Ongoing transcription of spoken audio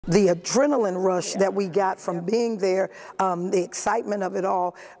the adrenaline rush that we got from being there, the excitement of it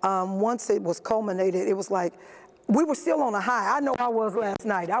all, once it was culminated, it was like, we were still on a high. I know I was last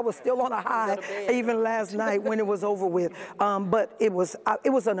night. I was still on a high even last night when it was over with. But it was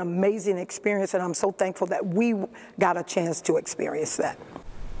an amazing experience, and I'm so thankful that we got a chance to experience that.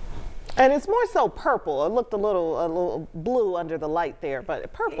 And it's more so purple. It looked a little blue under the light there,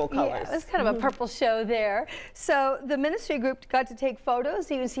 but purple colors. Yeah, it's kind of a purple show there. So the ministry group got to take photos.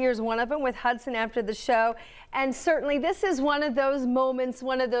 Here's one of them with Hudson after the show. And certainly this is one of those moments,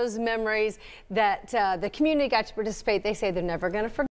 one of those memories that the community got to participate. They say they're never going to forget.